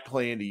does that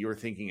play into your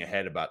thinking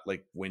ahead about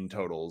like win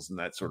totals and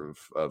that sort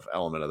of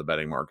element of the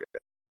betting market?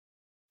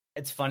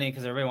 It's funny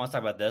because everybody wants to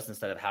talk about this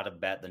instead of how to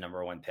bet the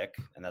number one pick,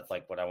 and that's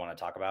like what I want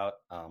to talk about.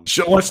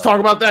 So let's talk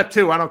about that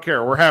too. I don't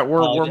care. We're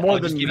more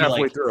than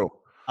halfway through.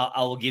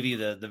 I will give you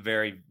the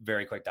very,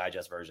 very quick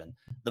digest version.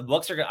 The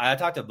books are. I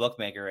talked to a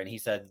bookmaker, and he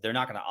said they're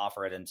not going to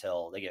offer it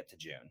until they get to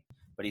June.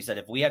 But he said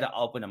if we had to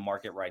open a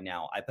market right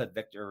now, I put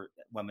Victor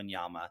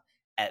Wembanyama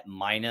at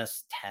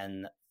minus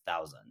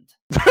 10,000,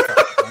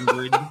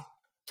 100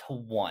 to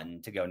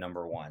 1 to go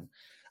number one.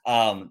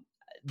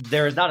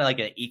 There is not like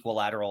an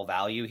equilateral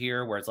value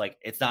here where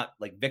it's not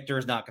like Victor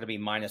is not going to be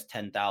minus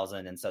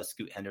 10,000. And so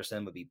Scoot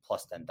Henderson would be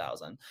plus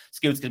 10,000.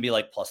 Scoot's going to be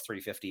like plus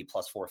 350,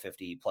 plus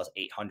 450, plus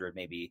 800,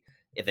 maybe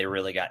if they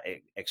really got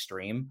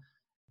extreme.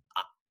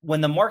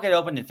 When the market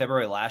opened in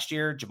February last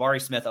year,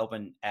 Jabari Smith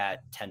opened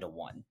at 10 to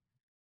 1.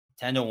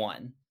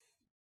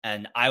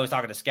 And I was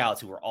talking to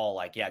scouts who were all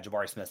like, yeah,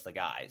 Jabari Smith's the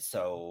guy.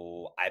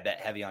 So I bet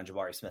heavy on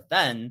Jabari Smith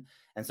then.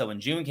 And so when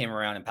June came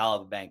around and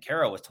Paolo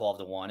Banchero was 12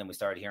 to 1, and we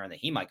started hearing that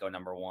he might go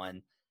number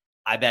one,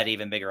 I bet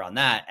even bigger on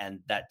that.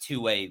 And that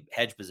two-way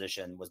hedge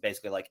position was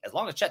basically like, as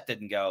long as Chet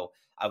didn't go,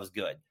 I was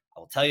good. I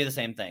will tell you the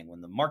same thing.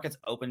 When the market's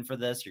open for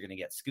this, you're going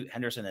to get Scoot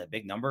Henderson at a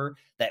big number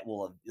that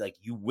will, like,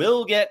 you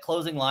will get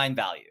closing line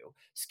value.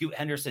 Scoot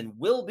Henderson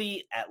will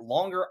be at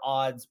longer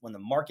odds when the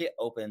market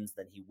opens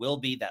than he will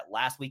be that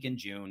last week in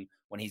June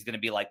when he's going to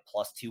be like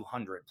plus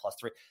 200, plus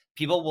 3.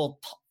 People will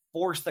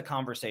force the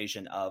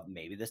conversation of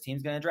maybe this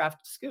team's going to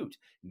draft Scoot.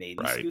 Maybe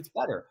right. Scoot's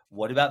better.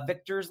 What about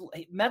Victor's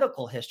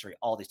medical history?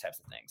 All these types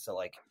of things. So,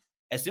 like,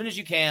 as soon as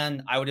you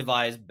can, I would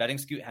advise betting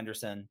Scoot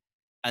Henderson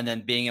and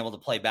then being able to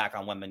play back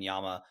on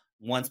Wembanyama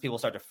once people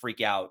start to freak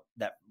out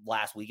that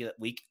last week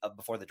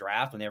before the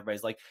draft, when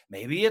everybody's like,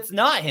 maybe it's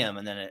not him.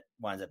 And then it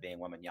winds up being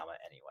Wembanyama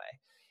anyway.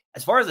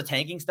 As far as the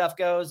tanking stuff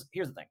goes,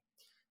 here's the thing.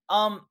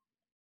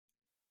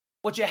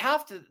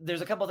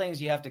 there's a couple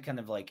things you have to kind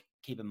of like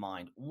keep in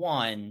mind.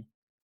 One,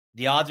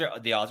 the odds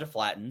are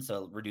flattened,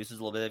 so it reduces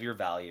a little bit of your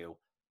value.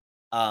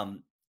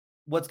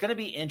 What's going to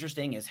be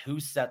interesting is who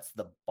sets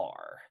the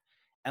bar.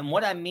 And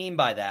what I mean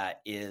by that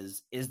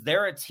is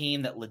there a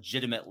team that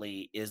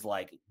legitimately is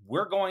like,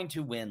 we're going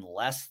to win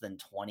less than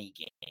 20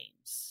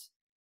 games?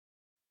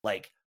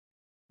 Like,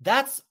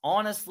 that's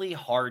honestly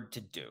hard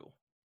to do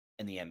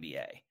in the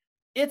NBA.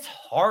 It's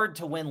hard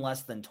to win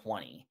less than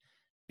 20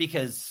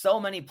 because so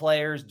many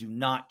players do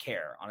not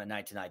care on a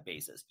night-to-night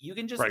basis. You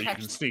can just you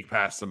can sneak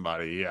past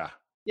somebody. Yeah.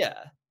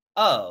 Yeah.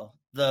 Oh,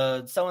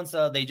 the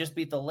so-and-so, they just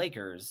beat the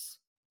Lakers,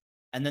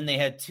 and then they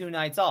had 2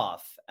 nights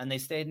off, and they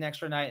stayed an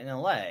extra night in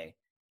LA,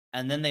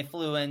 and then they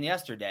flew in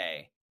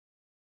yesterday,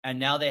 and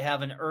now they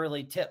have an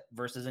early tip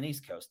versus an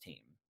East Coast team.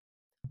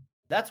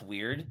 That's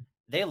weird.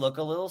 They look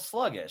a little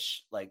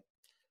sluggish. Like,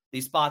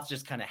 these spots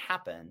just kind of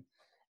happen.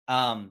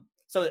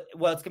 So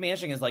what's going to be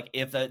interesting is, like,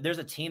 if there's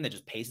a team that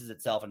just paces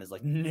itself and is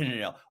like,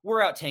 no,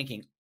 we're out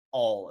tanking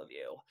all of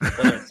you.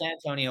 Whether it's San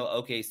Antonio,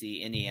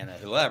 OKC, Indiana,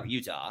 whoever,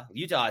 Utah,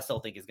 I still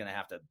think is going to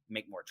have to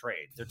make more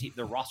trades.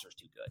 Their roster's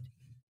too good.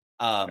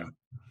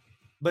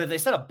 But if they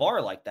set a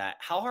bar like that,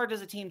 how hard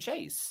does a team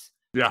chase?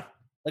 Yeah.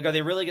 Like, are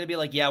they really going to be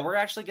like, yeah, we're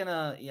actually going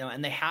to,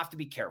 and they have to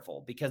be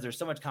careful because there's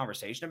so much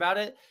conversation about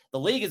it. The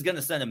league is going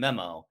to send a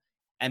memo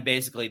and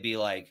basically be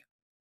like,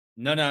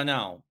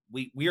 no.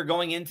 We are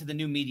going into the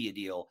new media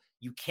deal.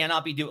 You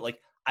cannot be doing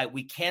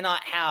we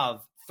cannot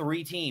have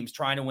 3 teams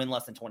trying to win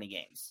less than 20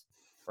 games.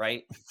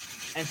 Right.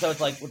 And so it's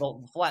like with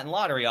the flattened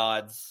lottery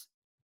odds,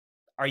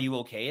 are you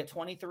okay at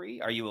 23?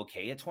 Are you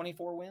okay at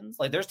 24 wins?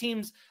 Like, there's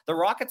teams, the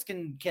Rockets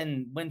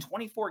can win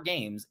 24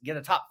 games, get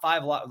a top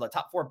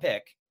 4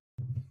 pick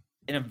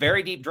in a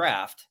very deep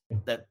draft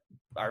that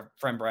our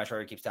friend Brian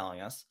Schroeder keeps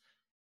telling us,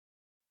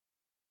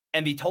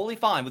 and be totally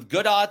fine with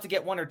good odds to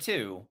get 1 or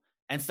 2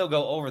 and still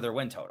go over their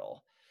win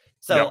total.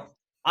 So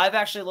I've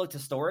actually looked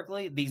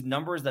historically, these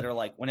numbers that are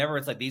like, whenever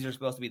it's like, these are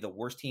supposed to be the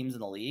worst teams in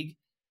the league,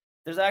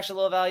 there's actually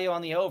low value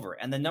on the over.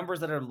 And the numbers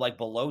that are like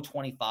below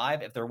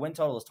 25, if their win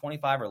total is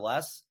 25 or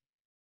less,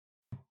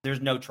 there's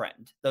no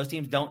trend. Those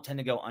teams don't tend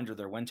to go under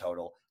their win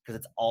total because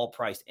it's all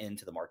priced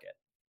into the market.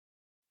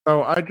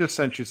 Oh, I just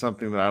sent you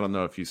something that I don't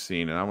know if you've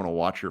seen, and I want to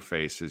watch your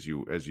face as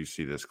you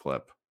see this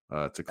clip.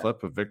 It's a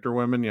clip of Victor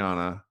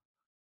Wembanyama,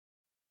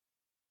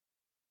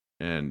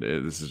 and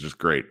this is just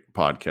great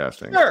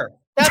podcasting. Sure.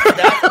 That's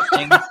the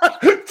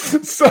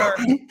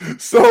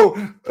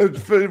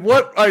thing.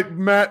 What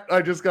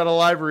I just got a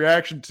live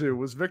reaction to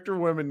was Victor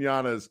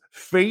Wembanyama's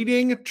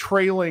fading,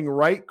 trailing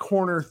right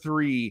corner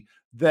 3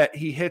 that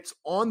he hits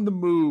on the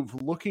move,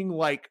 looking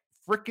like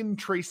frickin'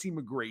 Tracy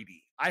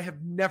McGrady. I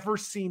have never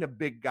seen a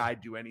big guy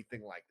do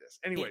anything like this.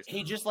 Anyways,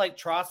 he just like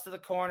trots to the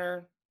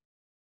corner,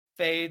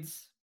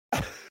 fades.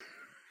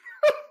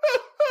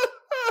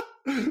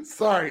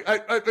 Sorry.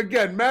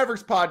 Again,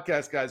 Mavericks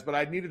podcast, guys, but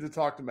I needed to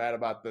talk to Matt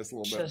about this a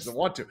little bit because I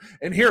want to.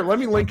 And here, let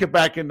me link it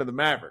back into the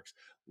Mavericks.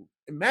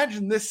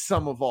 Imagine this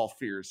sum of all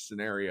fears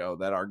scenario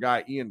that our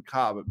guy Ian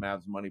Cobb at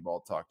Mavs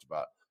Moneyball talked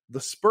about.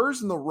 The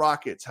Spurs and the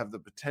Rockets have the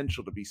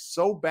potential to be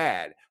so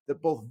bad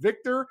that both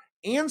Victor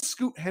and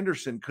Scoot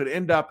Henderson could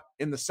end up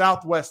in the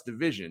Southwest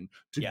Division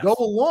to go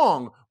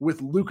along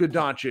with Luka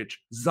Doncic,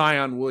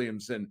 Zion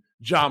Williamson,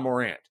 Ja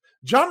Morant.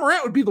 Ja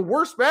Morant would be the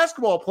worst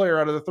basketball player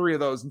out of the 3 of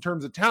those in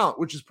terms of talent,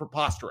 which is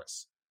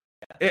preposterous.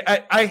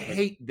 I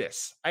hate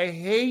this. I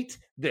hate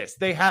this.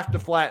 They have to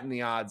flatten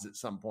the odds at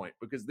some point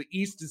because the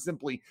East is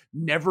simply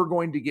never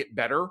going to get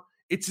better.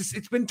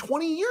 It's been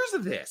 20 years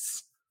of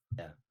this.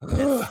 Yeah.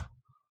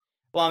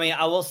 Well, I mean,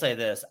 I will say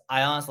this.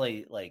 I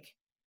honestly,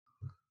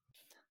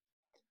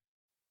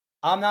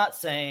 I'm not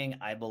saying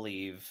I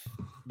believe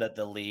that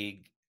the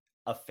league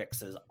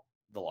affixes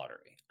the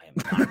lottery. I am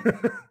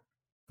not.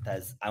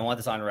 Because I want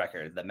this on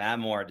record that Matt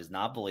Moore does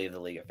not believe the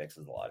league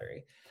affixes the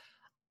lottery.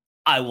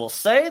 I will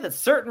say that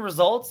certain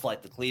results,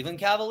 like the Cleveland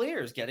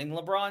Cavaliers getting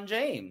LeBron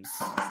James,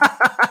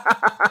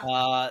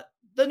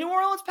 the New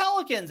Orleans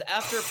Pelicans,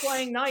 after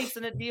playing nice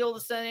in a deal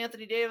to send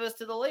Anthony Davis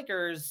to the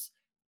Lakers,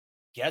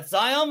 get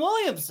Zion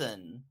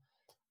Williamson.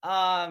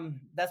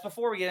 That's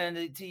before we get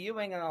into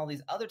Ewing and all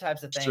these other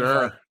types of things.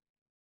 Sure. Like,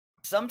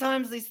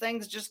 sometimes these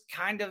things just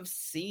kind of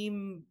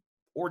seem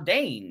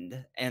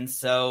ordained. And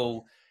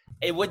so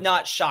it would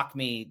not shock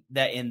me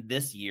that in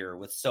this year,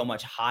 with so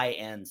much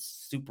high-end,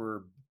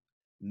 super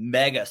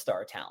mega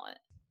star talent,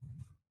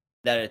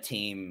 that a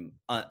team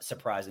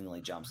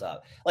surprisingly jumps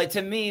up. Like,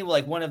 to me,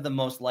 like, one of the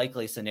most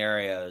likely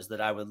scenarios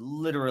that I would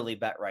literally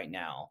bet right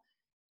now,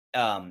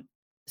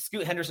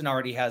 Scoot Henderson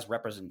already has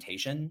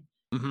representation.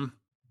 Mm-hmm.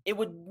 It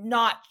would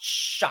not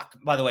shock,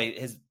 by the way,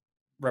 his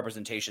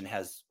representation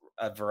has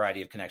a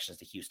variety of connections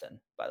to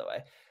Houston, by the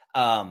way.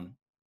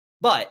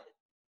 But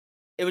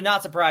it would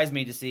not surprise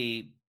me to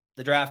see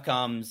the draft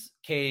comes,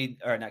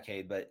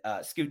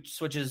 Scoot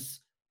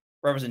switches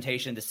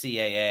representation to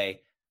CAA.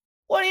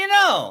 What do you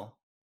know?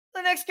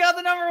 The next got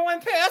the number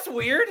 1 pick. That's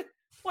weird.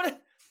 What a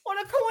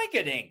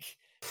coinkydink.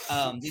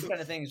 These kind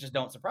of things just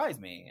don't surprise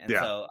me. And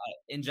so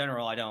in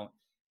general, I don't,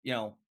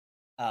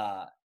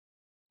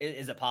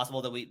 is it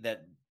possible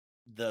that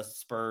the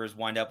Spurs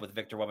wind up with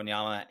Victor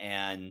Wembanyama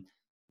and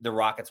the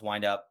Rockets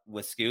wind up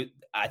with Scoot?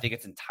 I think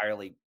it's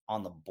entirely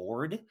on the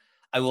board.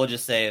 I will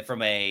just say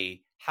from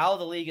how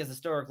the league has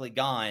historically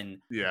gone,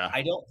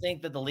 I don't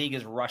think that the league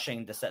is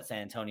rushing to set San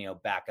Antonio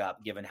back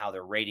up, given how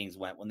their ratings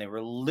went when they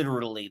were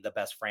literally the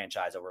best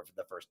franchise over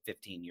the first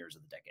 15 years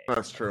of the decade.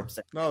 That's true.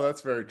 No,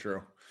 that's very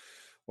true.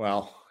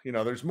 Well,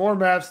 there's more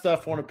Mavs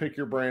stuff I want to pick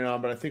your brain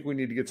on, but I think we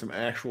need to get some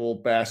actual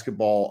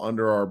basketball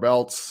under our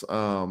belts,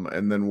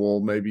 and then we'll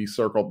maybe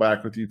circle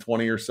back with you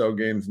 20 or so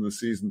games in the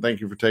season.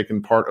 Thank you for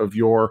taking part of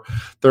your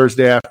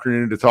Thursday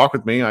afternoon to talk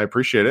with me. I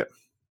appreciate it.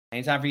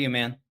 Anytime for you,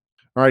 man.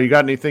 All right, you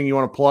got anything you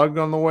want to plug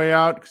on the way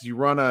out? Because you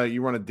run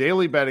a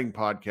daily betting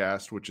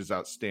podcast, which is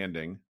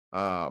outstanding.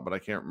 But I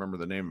can't remember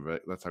the name of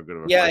it. That's how good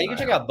of a you can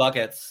check out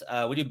Buckets.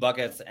 We do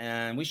Buckets,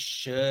 and we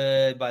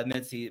should by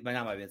early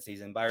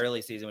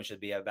season, we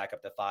should be back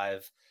up to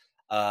 5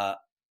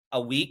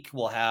 a week.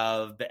 We'll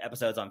have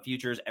episodes on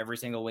futures every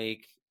single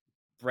week,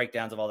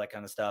 breakdowns of all that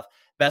kind of stuff.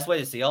 Best way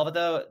to see all of it,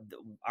 though,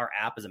 our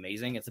app is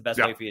amazing. It's the best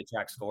way for you to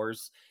track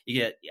scores.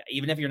 You get,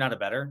 even if you're not a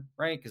bettor,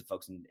 right? Because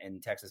folks in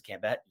Texas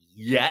can't bet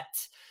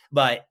yet.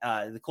 But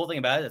the cool thing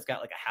about it, it's got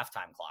like a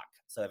halftime clock.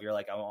 So if you're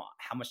like, oh,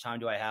 how much time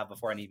do I have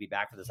before I need to be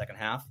back for the second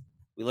half?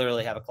 We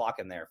literally have a clock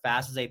in there.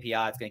 Fast as API.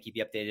 It's going to keep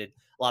you updated.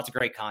 Lots of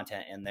great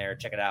content in there.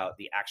 Check it out,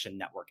 the Action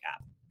Network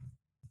app.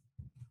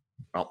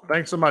 Well,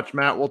 thanks so much,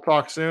 Matt. We'll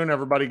talk soon.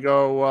 Everybody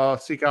go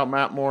seek out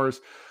Matt Moore's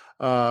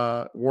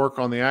work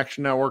on the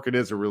Action Network. It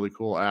is a really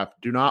cool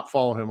app. Do not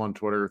follow him on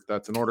Twitter if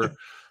that's in order.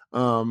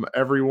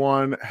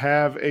 Everyone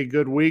have a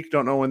good week.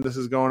 Don't know when this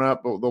is going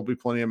up, but there'll be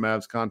plenty of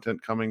Mavs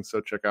content coming.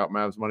 So check out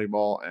Mavs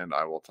Moneyball, and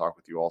I will talk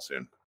with you all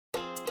soon.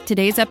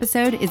 Today's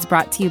episode is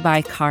brought to you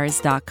by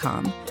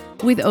Cars.com.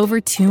 With over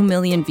 2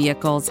 million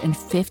vehicles and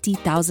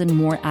 50,000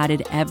 more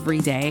added every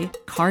day,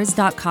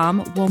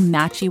 Cars.com will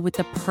match you with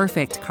the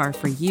perfect car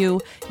for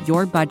you,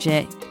 your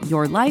budget,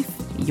 your life,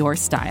 your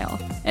style.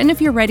 And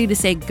if you're ready to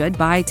say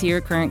goodbye to your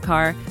current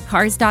car,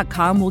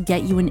 Cars.com will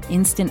get you an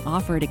instant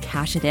offer to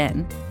cash it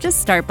in.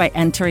 Just start by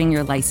entering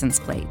your license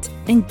plate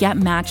and get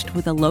matched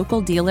with a local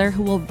dealer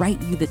who will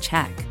write you the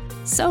check.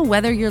 So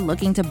whether you're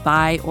looking to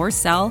buy or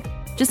sell,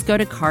 just go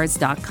to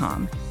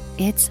Cars.com.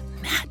 It's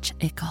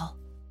magical.